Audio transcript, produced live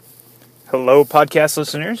Hello, podcast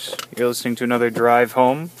listeners. You're listening to another drive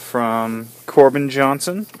home from Corbin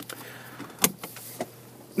Johnson.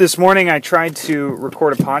 This morning I tried to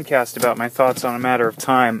record a podcast about my thoughts on A Matter of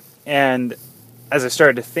Time, and as I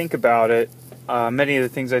started to think about it, many of the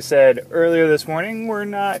things I said earlier this morning were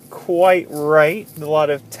not quite right. A lot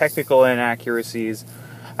of technical inaccuracies.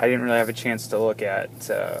 I didn't really have a chance to look at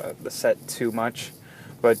the set too much,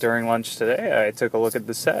 but during lunch today I took a look at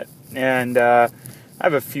the set, and I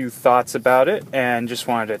have a few thoughts about it and just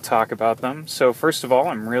wanted to talk about them. So first of all,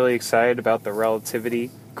 I'm really excited about the Relativity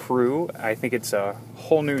crew. I think it's a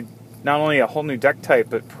whole new, not only a whole new deck type,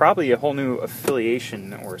 but probably a whole new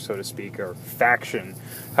affiliation, or so to speak, or faction,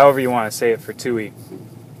 however you want to say it, for TUI.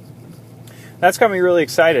 That's got me really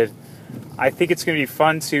excited. I think it's going to be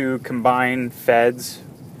fun to combine feds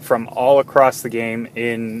from all across the game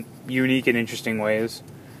in unique and interesting ways.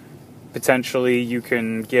 Potentially you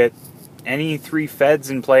can get any 3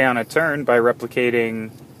 feds in play on a turn by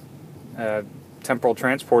replicating temporal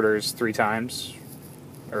transporters 3 times,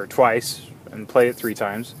 or twice, and play it 3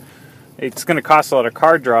 times. It's going to cost a lot of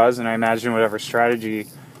card draws, and I imagine whatever strategy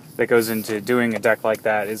that goes into doing a deck like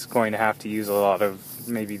that is going to have to use a lot of,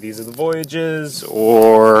 maybe these are the voyages,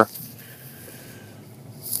 or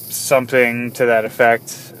something to that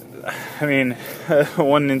effect. I mean,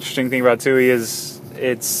 one interesting thing about TUI is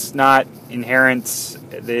it's not inherent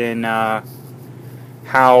in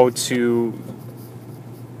how to,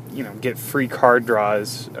 get free card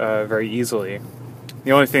draws very easily.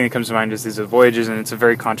 The only thing that comes to mind is these are voyages, and it's a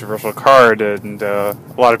very controversial card, and a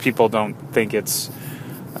lot of people don't think it's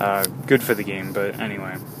good for the game. But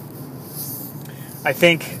anyway, I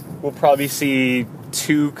think we'll probably see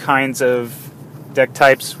 2 kinds of deck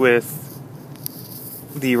types with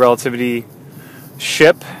the Relativity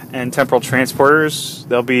ship and temporal transporters.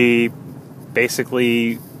 They'll be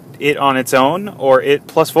basically it on its own, or it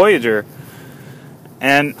plus Voyager.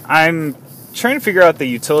 And I'm trying to figure out the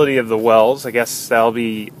utility of the wells. I guess that'll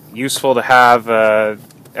be useful to have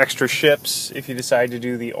extra ships if you decide to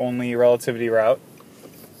do the only Relativity route.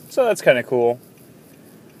 So that's kind of cool.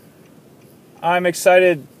 I'm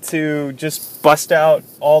excited to just bust out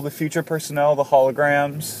all the future personnel, the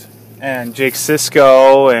holograms, and Jake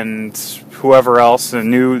Sisko and whoever else, the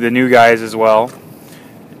new guys as well,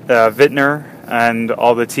 Vintner and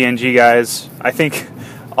all the TNG guys. I think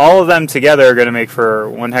all of them together are going to make for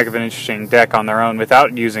one heck of an interesting deck on their own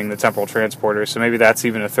without using the temporal transporter. So maybe that's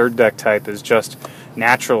even a third deck type, is just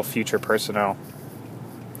natural future personnel.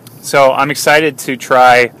 So I'm excited to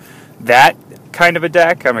try that kind of a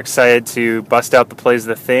deck. I'm excited to bust out the Plays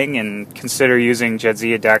the Thing and consider using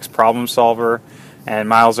Jadzia Dax Problem Solver and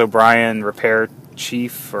Miles O'Brien Repair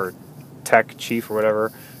Chief, or Tech Chief, or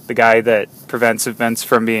whatever, the guy that prevents events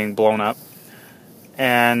from being blown up,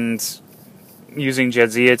 and using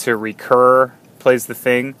Jadzia to recur Plays the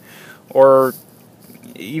Thing, or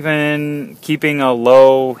even keeping a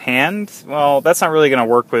low hand. Well, that's not really going to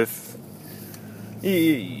work with.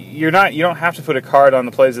 You don't have to put a card on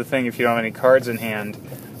the Plays the Thing if you don't have any cards in hand.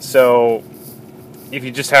 So if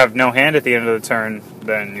you just have no hand at the end of the turn,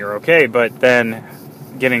 then you're okay. But then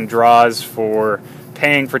getting draws for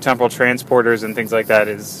paying for temporal transporters and things like that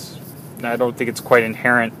I don't think it's quite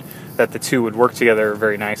inherent that the 2 would work together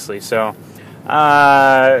very nicely. So,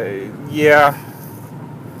 yeah.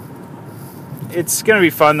 It's going to be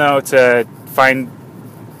fun, though, to find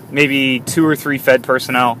maybe 2 or 3 Fed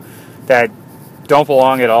personnel that don't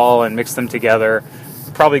belong at all and mix them together.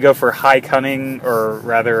 Probably go for high cunning, or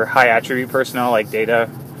rather high attribute personnel like Data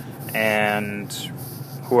and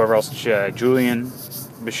whoever else, Julian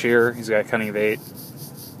Bashir, he's got cunning of 8.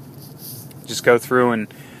 Just go through,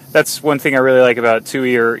 and that's one thing I really like about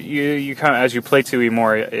TUI, or you kind of, as you play TUI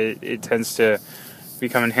more, it tends to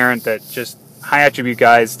become inherent that just high attribute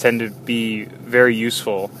guys tend to be very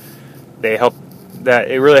useful. It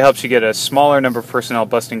really helps you get a smaller number of personnel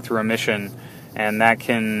busting through a mission, and that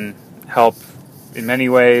can help in many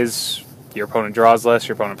ways. Your opponent draws less,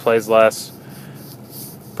 your opponent plays less.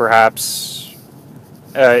 Perhaps,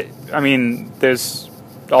 there's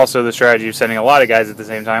also the strategy of sending a lot of guys at the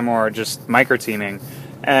same time, or just micro-teaming.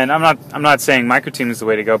 And I'm not saying micro-team is the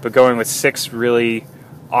way to go, but going with 6 really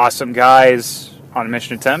awesome guys on a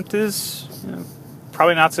mission attempt is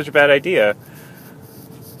probably not such a bad idea.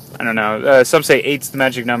 I don't know. Some say 8's the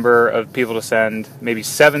magic number of people to send. Maybe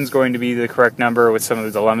 7's going to be the correct number with some of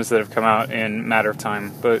the dilemmas that have come out in Matter of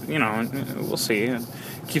Time. But, we'll see. It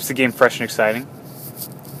keeps the game fresh and exciting.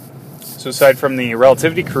 So aside from the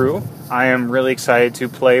Relativity crew, I am really excited to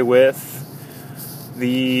play with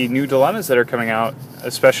the new dilemmas that are coming out,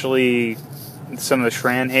 especially some of the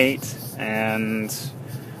Shran hate and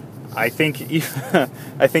I think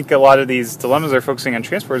I think a lot of these dilemmas are focusing on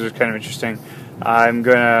transporters is kind of interesting. I'm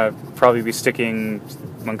gonna probably be sticking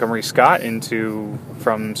Montgomery Scott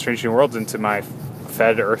from Strange New Worlds into my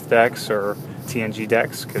Fed Earth decks or TNG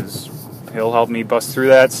decks, because he'll help me bust through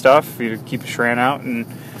that stuff. You keep a Shran out, and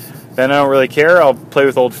then I don't really care. I'll play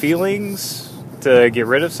with old feelings to get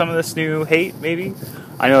rid of some of this new hate. Maybe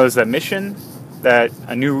I know there's that mission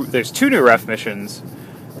there's 2 new ref missions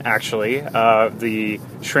actually. The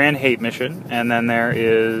Shran hate mission, and then there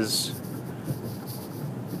is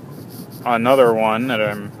another one that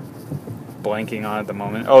I'm blanking on at the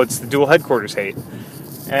moment. Oh, it's the dual headquarters hate.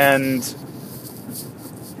 And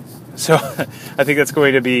so I think that's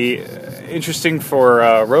going to be interesting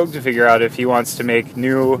for Rogue to figure out if he wants to make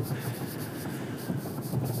new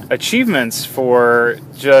achievements for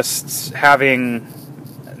just having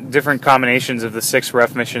different combinations of the 6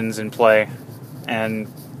 ref missions in play,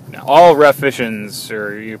 and all ref missions,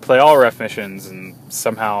 or you play all ref missions and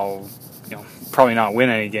somehow, probably not win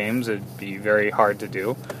any games. It'd be very hard to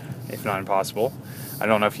do, if not impossible. I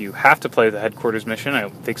don't know if you have to play the headquarters mission. I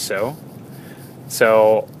don't think so.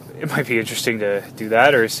 So it might be interesting to do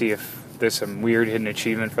that, or see if there's some weird hidden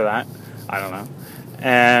achievement for that. I don't know.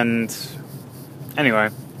 And anyway,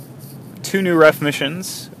 2 new ref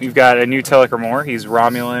missions. We've got a new Telecromor. He's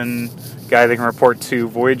Romulan guy that can report to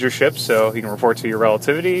Voyager ships, so he can report to your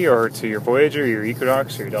Relativity, or to your Voyager, your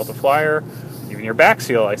Equinox, or your Delta Flyer, even your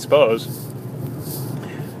Backseal, I suppose.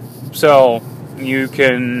 So you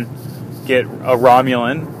can get a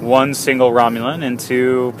Romulan, one single Romulan,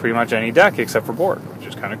 into pretty much any deck except for Borg, which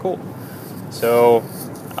is kind of cool. So,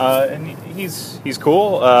 and he's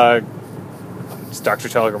cool. It's Dr.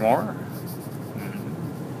 Telegramor.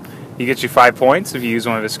 He gets you 5 points if you use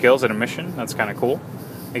one of his skills at a mission. That's kind of cool.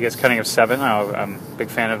 He gets Cunning of 7. I'm a big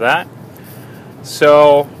fan of that.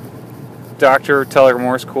 So, Dr.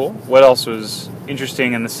 Telegramor is cool. What else was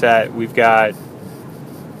interesting in the set? We've got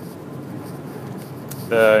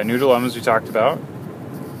the new dilemmas we talked about,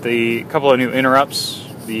 the couple of new interrupts,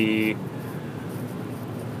 the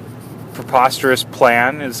preposterous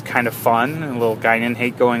plan is kind of fun, a little Guinan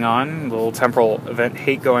hate going on, a little temporal event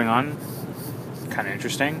hate going on, kind of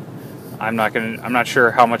interesting. I'm not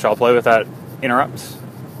sure how much I'll play with that interrupt.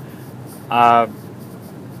 I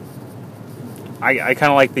kind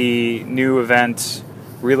of like the new event,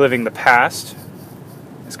 Reliving the Past.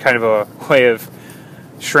 It's kind of a way of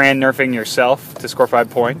Shran nerfing yourself to score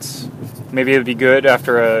 5 points. Maybe it would be good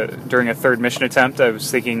during a 3rd mission attempt. I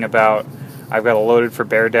was thinking about, I've got a Loaded for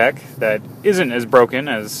Bear deck that isn't as broken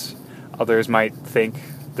as others might think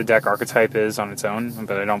the deck archetype is on its own,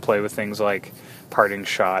 but I don't play with things like Parting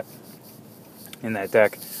Shot in that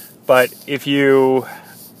deck. But if you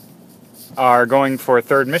are going for a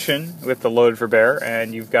 3rd mission with the Loaded for Bear,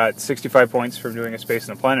 and you've got 65 points from doing a Space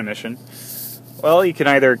and a Planet mission, well, you can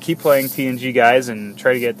either keep playing TNG guys and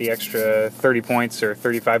try to get the extra 30 points or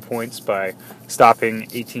 35 points by stopping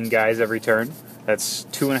 18 guys every turn. That's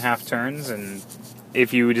 2.5 turns, and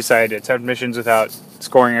if you decide to attempt missions without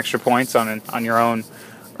scoring extra points on your own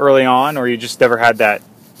early on, or you just never had that,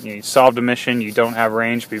 you solved a mission, you don't have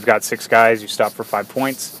range, but you've got 6 guys, you stop for 5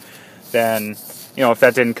 points, then, if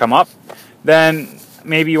that didn't come up, then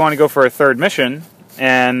maybe you want to go for a 3rd mission,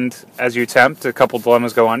 and as you attempt, a couple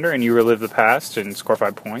dilemmas go under, and you relive the past and score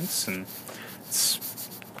 5 points, and it's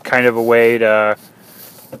kind of a way to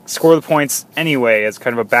score the points anyway as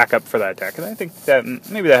kind of a backup for that deck, and I think that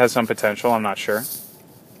maybe that has some potential. I'm not sure.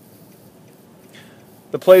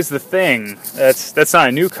 The Plays the Thing. That's not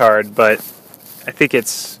a new card, but I think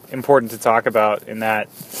it's important to talk about in that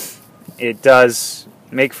it does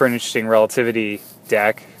make for an interesting Relativity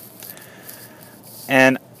deck.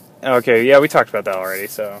 And okay, yeah, we talked about that already,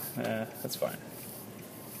 so that's fine.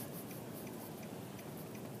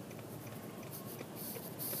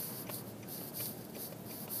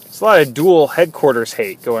 There's a lot of dual headquarters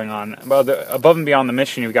hate going on. Above and beyond the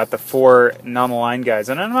mission, you've got the 4 non-aligned guys,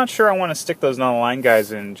 and I'm not sure I want to stick those non-aligned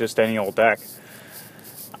guys in just any old deck.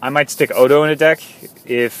 I might stick Odo in a deck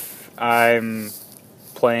if I'm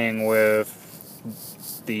playing with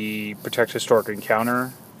the Protect Historic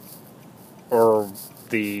Encounter or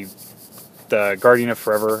the Guardian of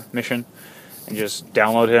Forever mission, and just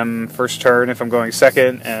download him first turn if I'm going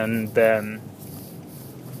second, and then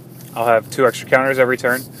I'll have 2 extra counters every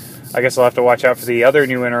turn. I guess I'll have to watch out for the other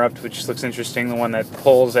new interrupt, which looks interesting, the one that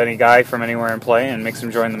pulls any guy from anywhere in play and makes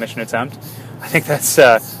him join the mission attempt. I think that's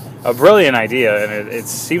a brilliant idea, and it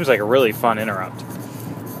seems like a really fun interrupt.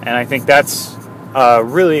 And I think that's a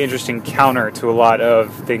really interesting counter to a lot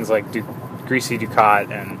of things like Greasy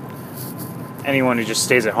Ducat and anyone who just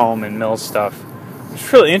stays at home and mills stuff.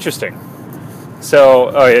 It's really interesting. So,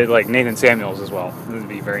 oh, yeah, like Nathan Samuels as well. This would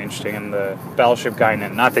be very interesting. And the Battleship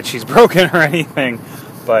Guinan. Not that she's broken or anything,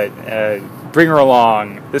 but bring her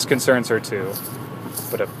along. This concerns her too.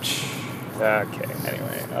 But okay.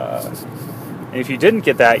 Anyway, and if you didn't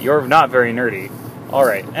get that, you're not very nerdy. All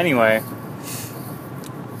right. Anyway,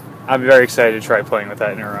 I'm very excited to try playing with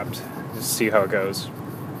that interrupt. Just see how it goes.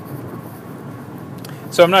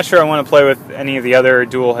 So I'm not sure I want to play with any of the other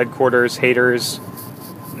dual headquarters haters.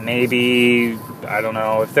 Maybe, I don't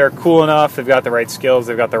know, if they're cool enough, they've got the right skills,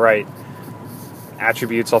 they've got the right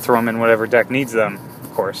attributes, I'll throw them in whatever deck needs them,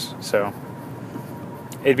 of course. So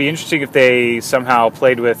it'd be interesting if they somehow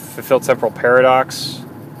played with Fulfilled Temporal Paradox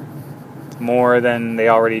more than they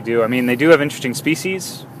already do. I mean, they do have interesting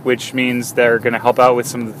species, which means they're going to help out with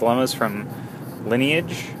some of the dilemmas from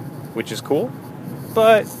Lineage, which is cool,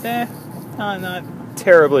 but not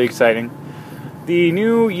terribly exciting. The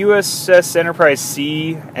new USS Enterprise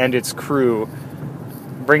C and its crew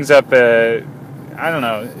brings up I don't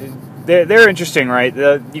know, they're interesting, right?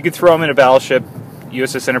 You could throw them in a battleship,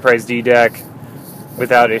 USS Enterprise D deck,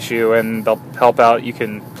 without issue, and they'll help out. You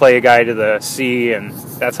can play a guy to the C, and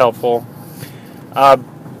that's helpful.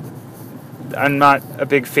 I'm not a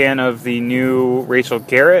big fan of the new Rachel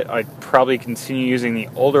Garrett. I'd probably continue using the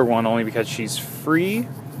older one only because she's free,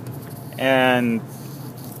 and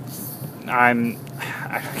I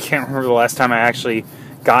can't remember the last time I actually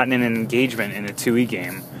gotten in an engagement in a 2E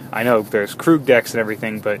game. I know there's Krug decks and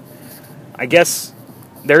everything, but I guess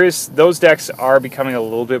those decks are becoming a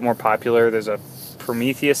little bit more popular. There's a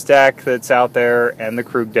Prometheus deck that's out there and the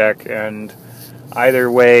Krug deck, and either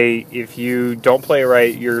way, if you don't play it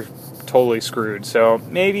right, you're totally screwed. So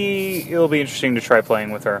maybe it'll be interesting to try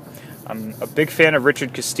playing with her. I'm a big fan of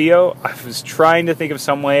Richard Castillo. I was trying to think of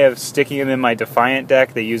some way of sticking him in my Defiant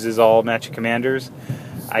deck that uses all matching commanders.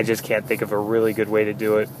 I just can't think of a really good way to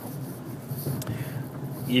do it.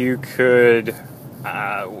 You could...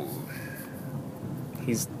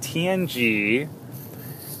 he's TNG,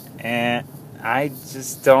 and I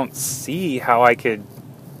just don't see how I could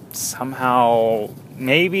somehow...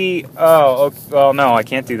 Maybe... Oh, well, no, I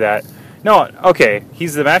can't do that. No, okay,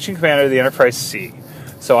 he's the matching commander of the Enterprise C.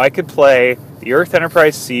 So I could play the Earth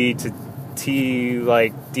Enterprise C to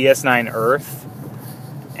DS9 Earth,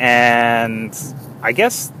 and I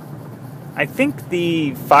think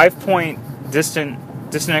the 5-point distant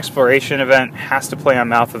exploration event has to play on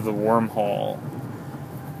Mouth of the Wormhole.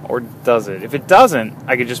 Or does it? If it doesn't,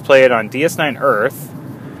 I could just play it on DS9 Earth,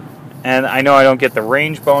 and I know I don't get the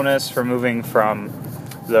range bonus for moving from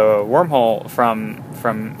the wormhole,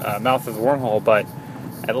 from Mouth of the Wormhole, but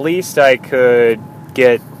at least I could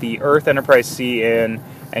get the Earth Enterprise C in,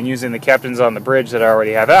 and using the captains on the bridge that I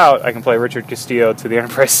already have out, I can play Richard Castillo to the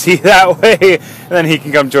Enterprise C that way, and then he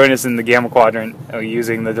can come join us in the Gamma Quadrant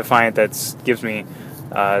using the Defiant that gives me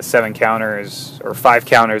 7 counters, or 5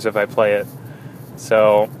 counters if I play it.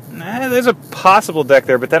 So, there's a possible deck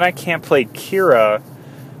there, but then I can't play Kira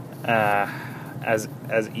as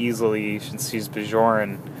easily since she's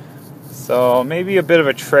Bajoran. So, maybe a bit of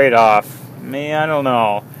a trade-off. I don't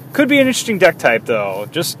know. Could be an interesting deck type, though.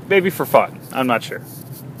 Just maybe for fun. I'm not sure.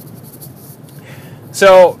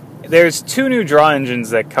 So, there's 2 new draw engines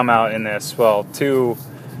that come out in this. Well, 2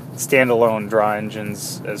 standalone draw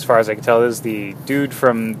engines, as far as I can tell. There's the dude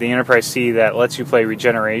from the Enterprise C that lets you play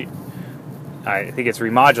Regenerate. I think it's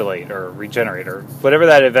Remodulate or Regenerate, or whatever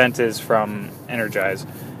that event is from Energize,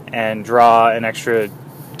 and draw an extra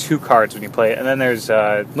 2 cards when you play it. And then there's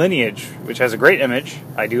Lineage, which has a great image.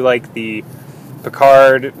 I do like the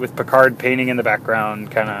Picard, with Picard painting in the background,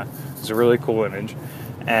 kind of is a really cool image.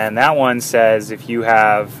 And that one says if you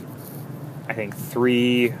have, I think,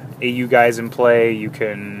 3 AU guys in play, you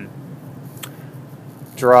can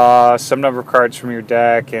draw some number of cards from your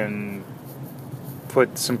deck and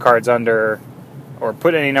put some cards under, or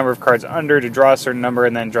put any number of cards under to draw a certain number,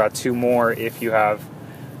 and then draw 2 more if you have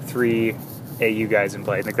 3 AU guys in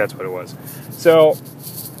play. I think that's what it was. So,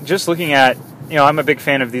 just looking at, I'm a big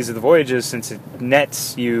fan of These Are the Voyages since it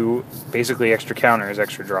nets you basically extra counters,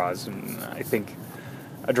 extra draws, and I think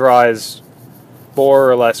a draw is more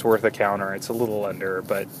or less worth a counter. It's a little under,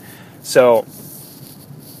 but so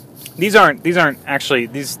these aren't actually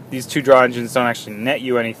these 2 draw engines don't actually net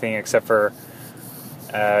you anything except for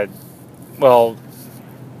well,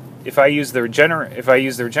 if I use the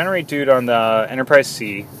regenerate dude on the Enterprise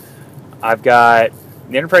C, I've got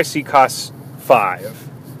the Enterprise C costs 5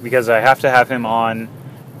 because I have to have him on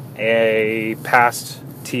a past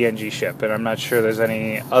TNG ship, and I'm not sure there's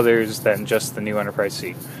any others than just the new Enterprise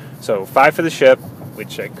C. So 5 for the ship,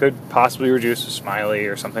 which I could possibly reduce to Smiley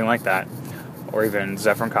or something like that, or even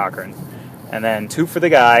Zephyr Cochrane. and then 2 for the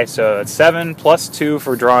guy, so it's 7 plus 2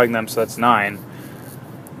 for drawing them, so that's 9.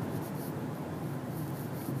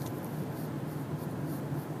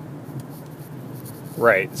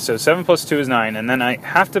 Right, so 7 plus 2 is 9, and then I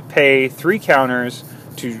have to pay 3 counters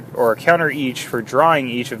or a counter each for drawing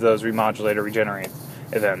each of those remodulate or regenerate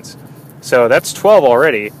events. So that's 12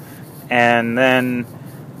 already, and then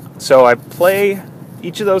so I play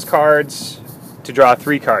each of those cards to draw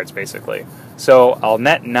 3 cards, basically. So I'll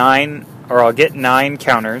net 9, or I'll get 9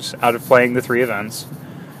 counters out of playing the 3 events,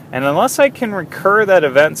 and unless I can recur that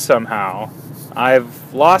event somehow,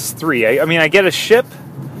 I've lost 3. I mean, I get a ship,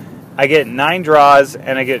 I get 9 draws,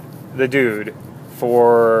 and I get the dude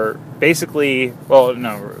for basically, well,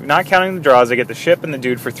 no, not counting the draws, I get the ship and the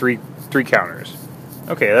dude for 3 counters.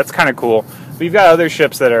 Okay, that's kind of cool. But you've got other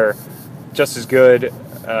ships that are just as good.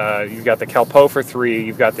 You've got the Calpo for 3,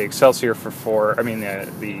 you've got the Excelsior for 4, I mean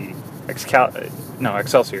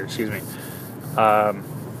Excelsior, excuse me. Yeah,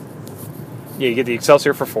 you get the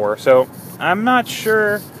Excelsior for 4, so I'm not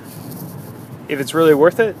sure if it's really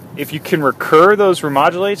worth it. If you can recur those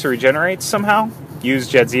remodulates or regenerates somehow, use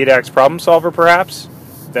Jadzidak's Problem Solver perhaps,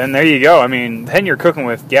 then there you go. I mean, then you're cooking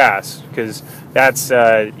with gas, because that's,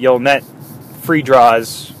 you'll net free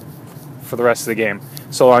draws for the rest of the game,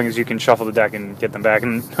 so long as you can shuffle the deck and get them back.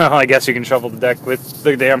 And well, I guess you can shuffle the deck with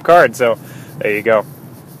the damn card, so there you go.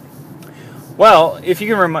 Well, if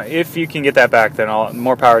you can get that back, then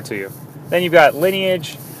more power to you. Then you've got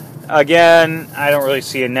Lineage. Again, I don't really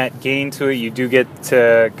see a net gain to it. You do get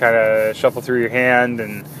to kind of shuffle through your hand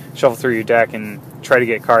and shuffle through your deck and try to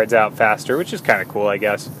get cards out faster, which is kind of cool, I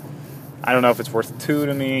guess. I don't know if it's worth 2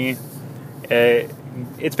 to me.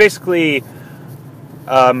 It's basically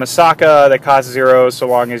Masaka that costs 0 so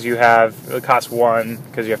long as it costs 1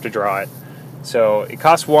 because you have to draw it. So it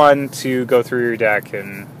costs 1 to go through your deck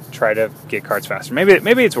and try to get cards faster.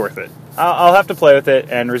 Maybe it's worth it. I'll have to play with it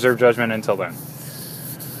and reserve judgment until then.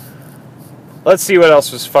 Let's see what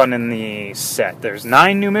else was fun in the set. There's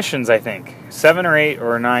 9 new missions, I think. 7 or 8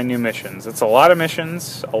 or 9 new missions. It's a lot of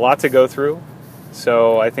missions, a lot to go through.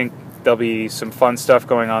 So I think there'll be some fun stuff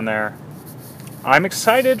going on there. I'm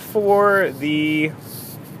excited for the...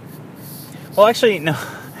 Well, actually, no.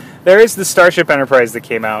 There is the Starship Enterprise that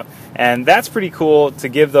came out, and that's pretty cool to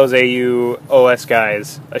give those AU OS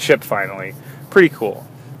guys a ship finally. Pretty cool.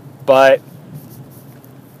 But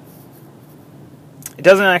it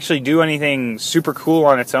doesn't actually do anything super cool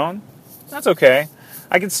on its own. That's okay.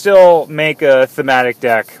 I can still make a thematic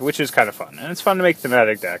deck, which is kind of fun. And it's fun to make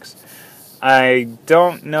thematic decks. I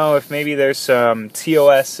don't know if maybe there's some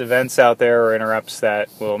TOS events out there or interrupts that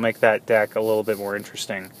will make that deck a little bit more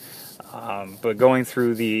interesting. But going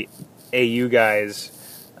through the AU guys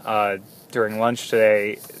during lunch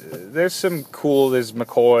today, there's some cool, there's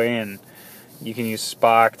McCoy, and you can use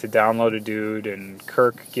Spock to download a dude, and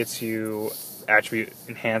Kirk gets you attribute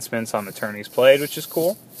enhancements on the turn he's played, which is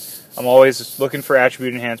cool. I'm always looking for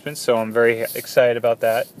attribute enhancements, so I'm very excited about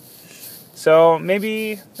that. So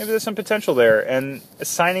maybe there's some potential there, and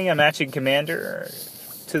assigning a matching commander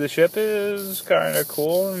to the ship is kind of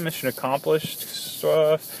cool. Mission accomplished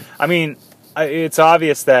stuff. I mean, it's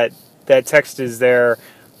obvious that text is there.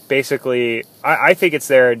 Basically, I think it's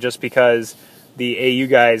there just because the AU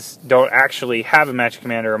guys don't actually have a matching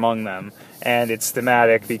commander among them, and it's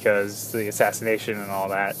thematic because the assassination and all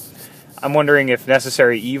that. I'm wondering if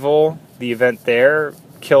Necessary Evil, the event there,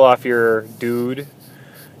 kill off your dude.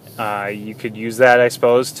 You could use that, I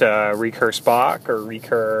suppose, to recur Spock or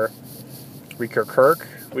recur Kirk,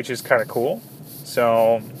 which is kind of cool.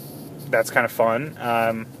 So that's kind of fun.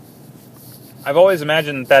 I've always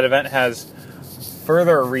imagined that event has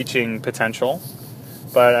further reaching potential,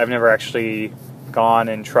 but I've never actually gone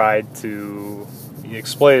and tried to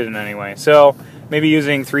exploit it in any way. So maybe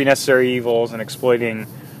using 3 Necessary Evils and exploiting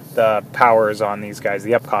the powers on these guys,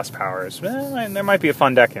 the upcost powers, there might be a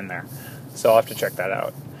fun deck in there. So I'll have to check that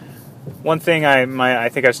out. One thing I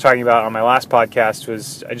think I was talking about on my last podcast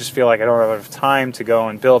was I just feel like I don't have enough time to go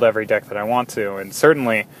and build every deck that I want to, and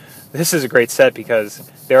certainly this is a great set because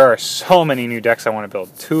there are so many new decks I want to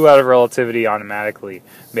build. 2 out of Relativity automatically,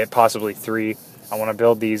 possibly 3. I want to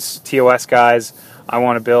build these TOS guys. I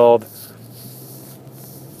want to build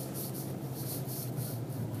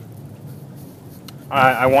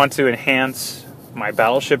I want to enhance my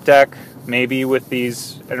Battleship deck, maybe with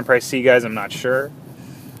these Enterprise C guys, I'm not sure.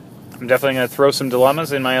 I'm definitely going to throw some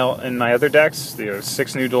dilemmas in my other decks. There's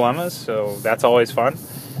 6 new dilemmas, so that's always fun.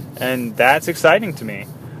 And that's exciting to me.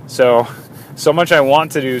 So much I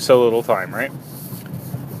want to do, so little time, right?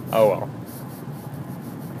 Oh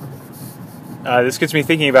well. This gets me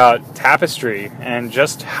thinking about Tapestry and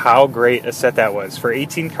just how great a set that was. For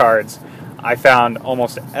 18 cards, I found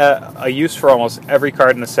almost a use for almost every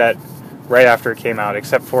card in the set right after it came out,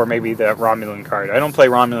 except for maybe the Romulan card. I don't play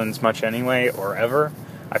Romulans much anyway, or ever.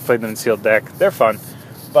 I played them in sealed deck. They're fun,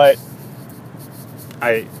 but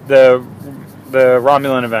the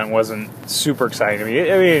Romulan event wasn't super exciting to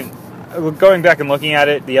me. I mean, going back and looking at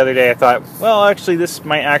it the other day, I thought, well, actually, this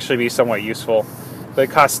might actually be somewhat useful, but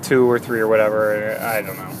it costs 2 or 3 or whatever. I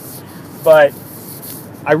don't know, but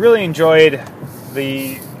I really enjoyed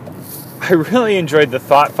the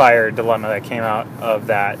Thoughtfire dilemma that came out of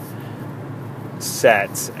that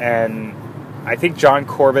set, and I think John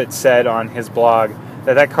Corbett said on his blog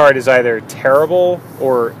that card is either terrible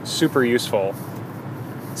or super useful.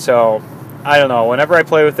 So I don't know. Whenever I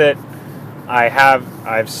play with it,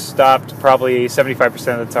 I've stopped probably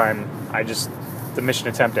 75% of the time. The mission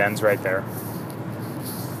attempt ends right there,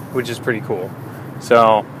 which is pretty cool.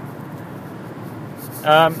 So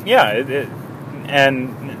yeah,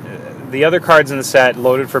 and the other cards in the set,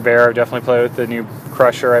 Loaded for Bear, I definitely play with the new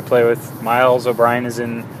Crusher. I play with Miles O'Brien is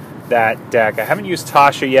in that deck. I haven't used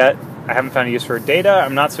Tasha yet. I haven't found a use for Data.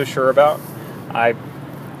 I'm not so sure about. I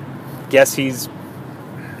guess he's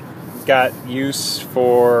got use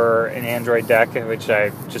for an Android deck, which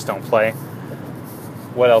I just don't play.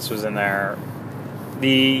 What else was in there?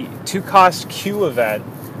 The 2-cost Q event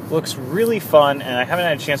looks really fun, and I haven't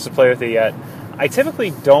had a chance to play with it yet. I typically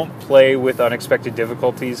don't play with unexpected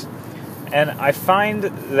difficulties, and I've found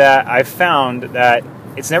that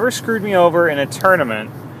it's never screwed me over in a tournament,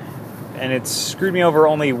 and it's screwed me over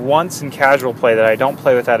only once in casual play that I don't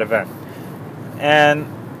play with that event. And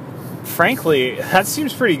frankly, that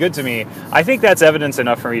seems pretty good to me. I think that's evidence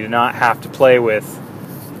enough for me to not have to play with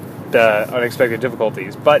the unexpected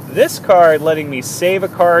difficulties. But this card letting me save a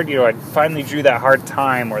card, I finally drew that hard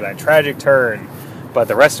time or that tragic turn, but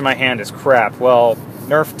the rest of my hand is crap. Well,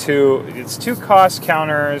 nerf 2, it's 2 cost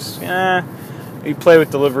counters. You play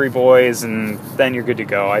with Delivery Boys, and then you're good to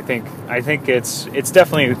go. I think it's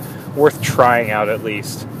definitely worth trying out at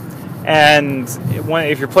least. And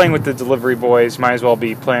if you're playing with the Delivery Boys, might as well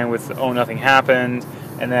be playing with Oh Nothing Happened,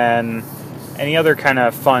 and then any other kind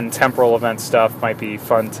of fun temporal event stuff might be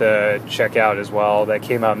fun to check out as well that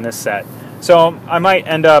came out in this set. So I might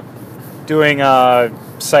end up doing a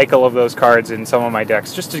cycle of those cards in some of my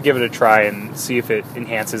decks just to give it a try and see if it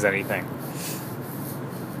enhances anything.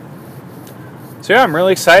 So yeah, I'm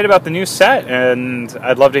really excited about the new set, and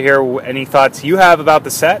I'd love to hear any thoughts you have about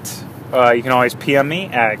the set. You can always PM me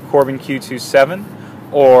at CorbinQ27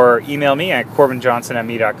 or email me at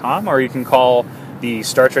corbinjohnson@me.com, or you can call the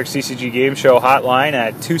Star Trek CCG Game Show hotline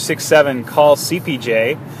at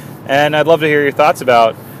 267-CALL-CPJ, and I'd love to hear your thoughts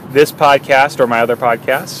about this podcast or my other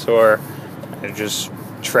podcasts, or just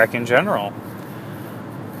Trek in general.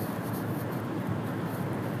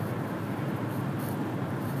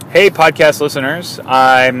 Hey, podcast listeners.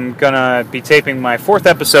 I'm going to be taping my 4th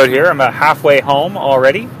episode here. I'm about halfway home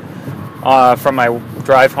already from my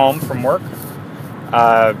drive home from work.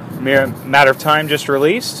 Mere matter of time just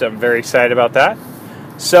released. I'm very excited about that.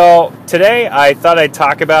 So today I thought I'd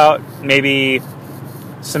talk about maybe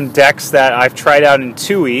some decks that I've tried out in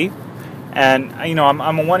 2E. And,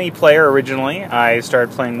 I'm a 1E player originally. I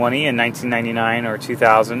started playing 1E in 1999 or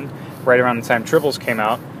 2000, right around the time Tribbles came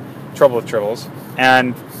out. Trouble with Tribbles.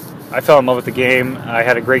 And I fell in love with the game. I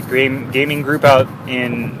had a great gaming group out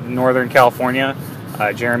in Northern California.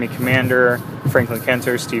 Jeremy Commander, Franklin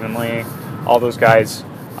Kenter, Stephen Lee, all those guys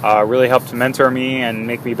really helped to mentor me and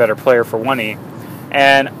make me a better player for 1E.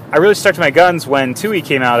 And I really stuck to my guns when 2E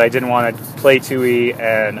came out. I didn't want to play 2E,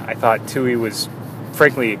 and I thought 2E was,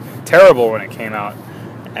 frankly, terrible when it came out.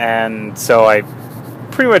 And so I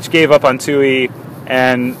pretty much gave up on 2E,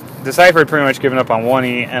 and Decipher had pretty much given up on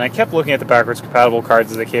 1E, and I kept looking at the backwards compatible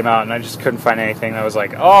cards as they came out, and I just couldn't find anything that was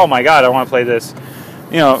like, oh my god, I want to play this.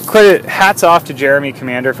 Hats off to Jeremy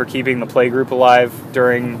Commander for keeping the play group alive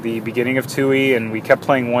during the beginning of 2E, and we kept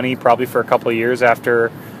playing 1E probably for a couple of years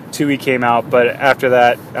after 2E came out, but after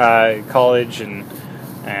that, college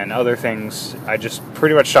and other things, I just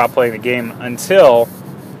pretty much stopped playing the game until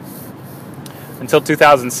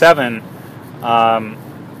 2007.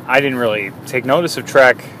 I didn't really take notice of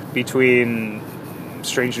Trek between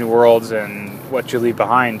Strange New Worlds and What You Leave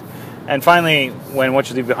Behind. And finally, when What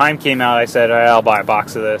You Leave Behind came out, I said, I'll buy a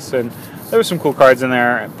box of this. And there were some cool cards in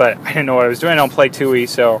there, but I didn't know what I was doing. I don't play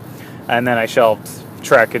 2E, and then I shelved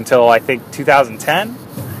Trek until, I think, 2010.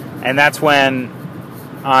 And that's when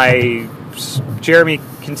Jeremy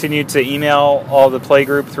continued to email all the play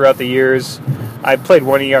group throughout the years. I played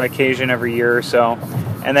 1E on occasion every year or so.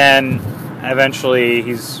 And then eventually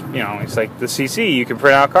he's like, the CC, you can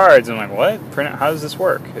print out cards. And I'm like, what? How does this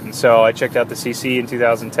work? And so I checked out the CC in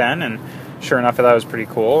 2010, and sure enough, I thought it was pretty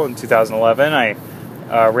cool. In 2011, I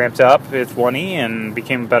ramped up with 1E and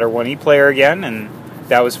became a better 1E player again, and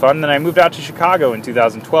that was fun. Then I moved out to Chicago in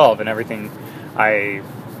 2012, and everything, that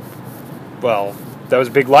was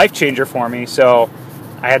a big life changer for me, so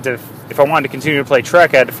I had to, if I wanted to continue to play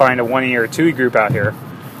Trek, I had to find a 1E or a 2E group out here.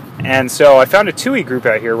 And so I found a 2E group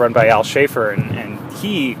out here run by Al Schaefer, and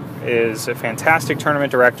he is a fantastic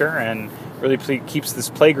tournament director and really keeps this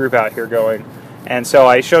play group out here going. And so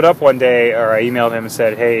I showed up one day, or I emailed him and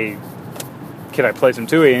said, hey, can I play some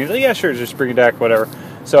 2E? And he's like, yeah, sure, just bring a deck, whatever.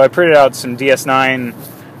 So I printed out some DS9,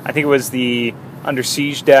 I think it was the Under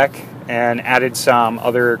Siege deck, and added some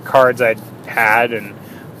other cards I'd had, and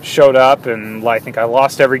showed up, and I think I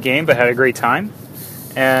lost every game, but had a great time.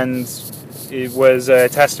 And it was a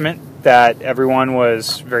testament that everyone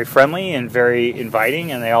was very friendly and very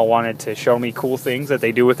inviting, and they all wanted to show me cool things that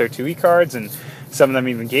they do with their 2E cards, and some of them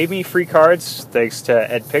even gave me free cards, thanks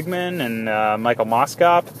to Ed Pigman and Michael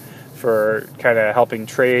Moskop for kind of helping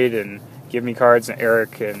trade and give me cards, and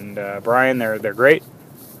Eric and Brian, they're great.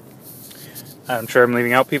 I'm sure I'm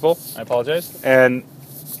leaving out people, I apologize. And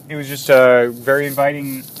it was just a very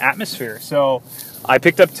inviting atmosphere. So I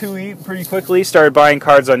picked up 2E pretty quickly, started buying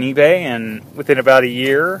cards on eBay, and within about a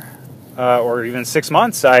year, or even 6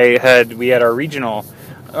 months, we had our regional.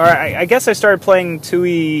 Or I guess I started playing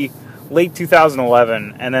 2E late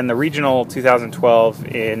 2011, and then the regional 2012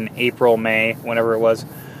 in April, May, whenever it was.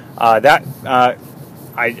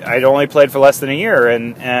 I'd only played for less than a year,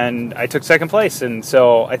 and I took second place, and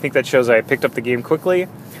so I think that shows I picked up the game quickly.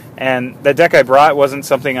 And the deck I brought wasn't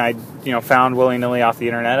something I found willy-nilly off the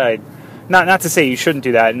internet. Not to say you shouldn't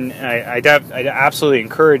do that, and I absolutely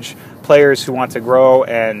encourage players who want to grow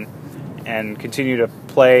and continue to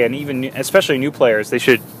play, and even especially new players, they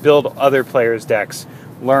should build other players' decks,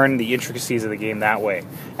 learn the intricacies of the game that way,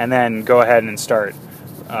 and then go ahead and start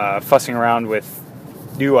fussing around with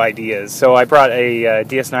new ideas. So I brought a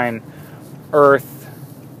DS9 Earth,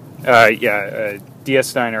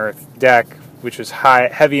 DS9 Earth deck, which was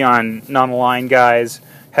heavy on non-aligned guys,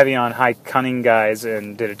 heavy on high cunning guys,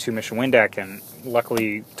 and did a 2-mission win deck, and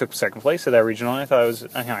luckily took second place at that regional. And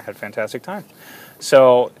I had a fantastic time.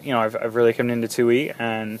 So I've really come into 2E,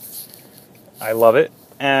 and I love it.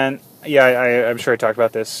 And yeah, I'm sure I talked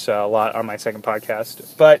about this a lot on my second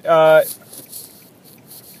podcast, but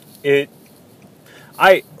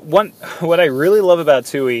what I really love about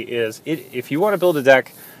 2E is if you want to build a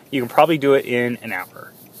deck, you can probably do it in an hour.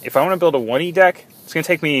 If I want to build a 1E deck, it's going to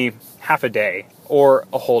take me half a day or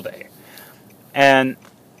a whole day. And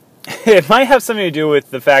it might have something to do with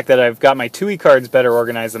the fact that I've got my 2E cards better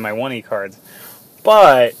organized than my 1E cards.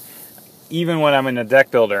 But even when I'm in a deck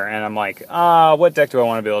builder and I'm like, what deck do I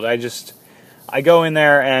want to build? I go in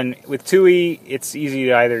there, and with 2E, it's easy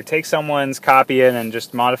to either take someone's, copy it, and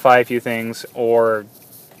just modify a few things, or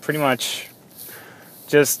pretty much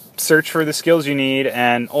just search for the skills you need,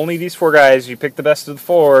 and only these 4 guys, you pick the best of the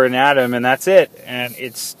 4 and add them, and that's it. And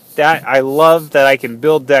it's that I love that I can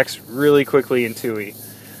build decks really quickly in 2E.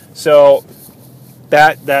 So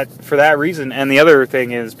that for that reason, and the other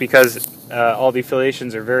thing is because all the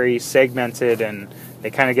affiliations are very segmented, and they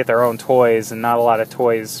kind of get their own toys, and not a lot of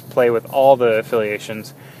toys play with all the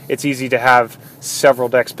affiliations. It's easy to have several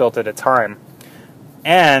decks built at a time.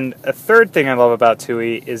 And a third thing I love about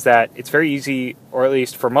 2E is that it's very easy, or at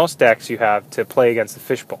least for most decks you have, to play against the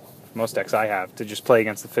fishbowl. For most decks I have, to just play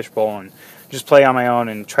against the fishbowl and just play on my own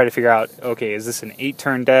and try to figure out, okay, is this an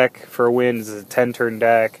 8-turn deck for a win? Is this a 10-turn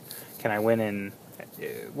deck? Can I win in,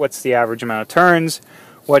 what's the average amount of turns?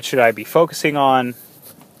 What should I be focusing on?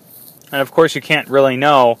 And of course you can't really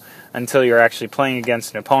know until you're actually playing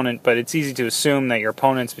against an opponent, but it's easy to assume that your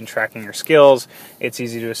opponent's been tracking your skills. It's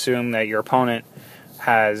easy to assume that your opponent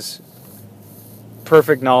has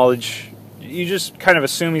perfect knowledge. You just kind of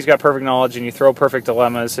assume he's got perfect knowledge, and you throw perfect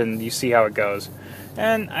dilemmas, and you see how it goes.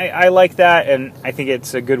 And I like that, and I think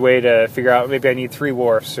it's a good way to figure out, maybe I need 3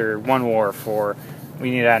 wharfs or 1 wharf, or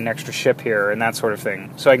we need to add an extra ship here, and that sort of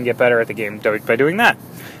thing, so I can get better at the game by doing that.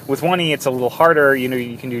 With 1E, it's a little harder.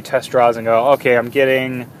 You can do test draws and go, okay, I'm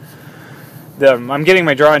getting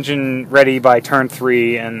my draw engine ready by turn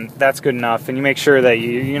 3, and that's good enough. And you make sure that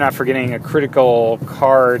you're not forgetting a critical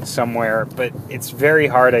card somewhere. But it's very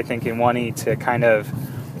hard, I think, in 1E to kind of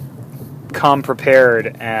come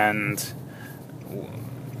prepared, and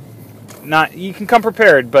you can come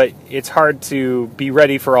prepared, but it's hard to be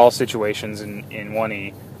ready for all situations in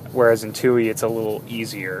 1E, whereas in 2E it's a little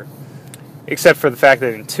easier. Except for the fact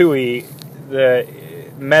that in 2E, the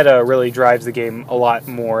meta really drives the game a lot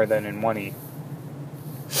more than in 1E.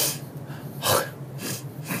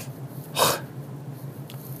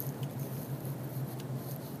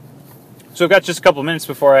 So I've got just a couple of minutes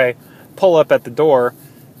before I pull up at the door.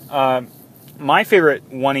 My favorite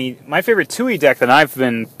 2E deck that I've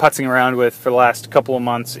been putzing around with for the last couple of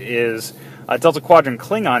months is a Delta Quadrant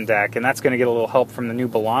Klingon deck, and that's going to get a little help from the new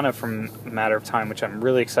B'Elanna from a matter of time, which I'm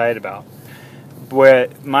really excited about.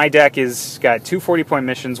 But my deck is got 2 40-point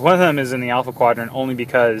missions. One of them is in the Alpha Quadrant only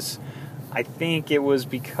because I think it was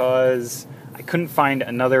because I couldn't find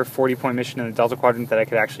another 40-point mission in the Delta Quadrant that I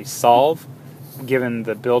could actually solve, given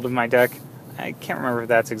the build of my deck. I can't remember if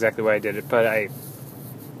that's exactly why I did it, but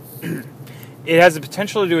it has the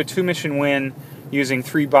potential to do a 2-mission win using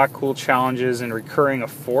 3 Bach Cool challenges and recurring a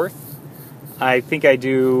 4th. I think I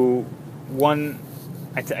do one.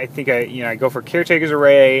 I think I go for Caretaker's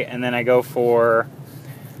Array, and then I go for.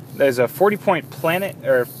 There's a 40-point planet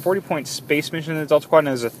or 40-point space mission in the Delta Quadrant,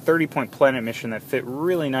 and there's a 30-point planet mission that fit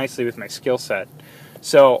really nicely with my skill set.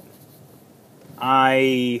 So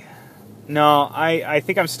I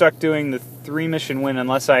think I'm stuck doing the 3-mission win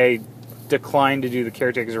unless I decline to do the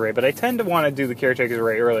Caretaker's Array. But I tend to want to do the Caretaker's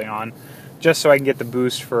Array early on, just so I can get the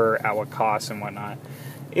boost for at what cost and whatnot.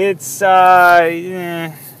 It's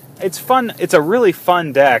fun. It's a really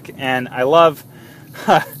fun deck, and I love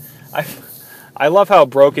I love how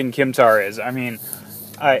broken Kimtar is. I mean,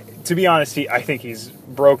 to be honest, I think he's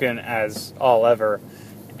broken as all ever.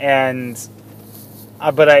 And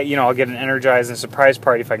but I'll get an Energize and Surprise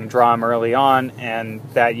Party if I can draw him early on, and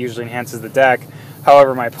that usually enhances the deck.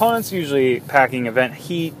 However, my opponent's usually packing Event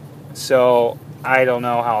Heat, so I don't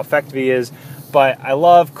know how effective he is. But I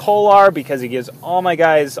love Kolar because he gives all my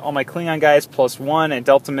Klingon guys +1 at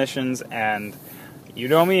Delta missions, and you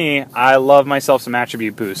know me, I love myself some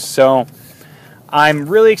attribute boosts. So I'm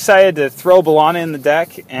really excited to throw B'Elanna in the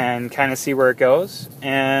deck and kind of see where it goes,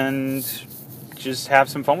 and just have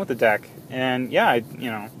some fun with the deck. And yeah,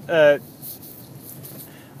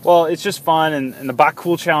 well, it's just fun, and the Bach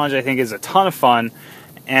Cool Challenge I think is a ton of fun,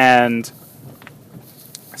 and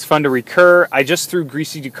it's fun to recur. I just threw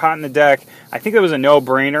Greasy Ducat in the deck. I think it was a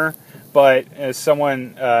no-brainer, but as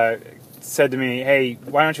someone said to me, hey,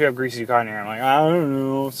 why don't you have Greasy Ducat in here? I'm like, I don't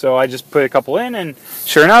know. So I just put a couple in, and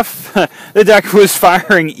sure enough, the deck was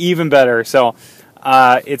firing even better. So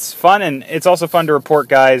it's fun, and it's also fun to report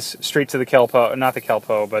guys straight to the Kelpo, not the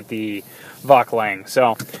Kelpo, but the Vok Lang.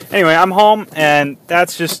 So anyway, I'm home, and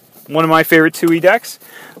that's just one of my favorite 2E decks.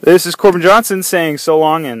 This is Corbin Johnson saying so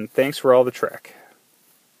long, and thanks for all the trek.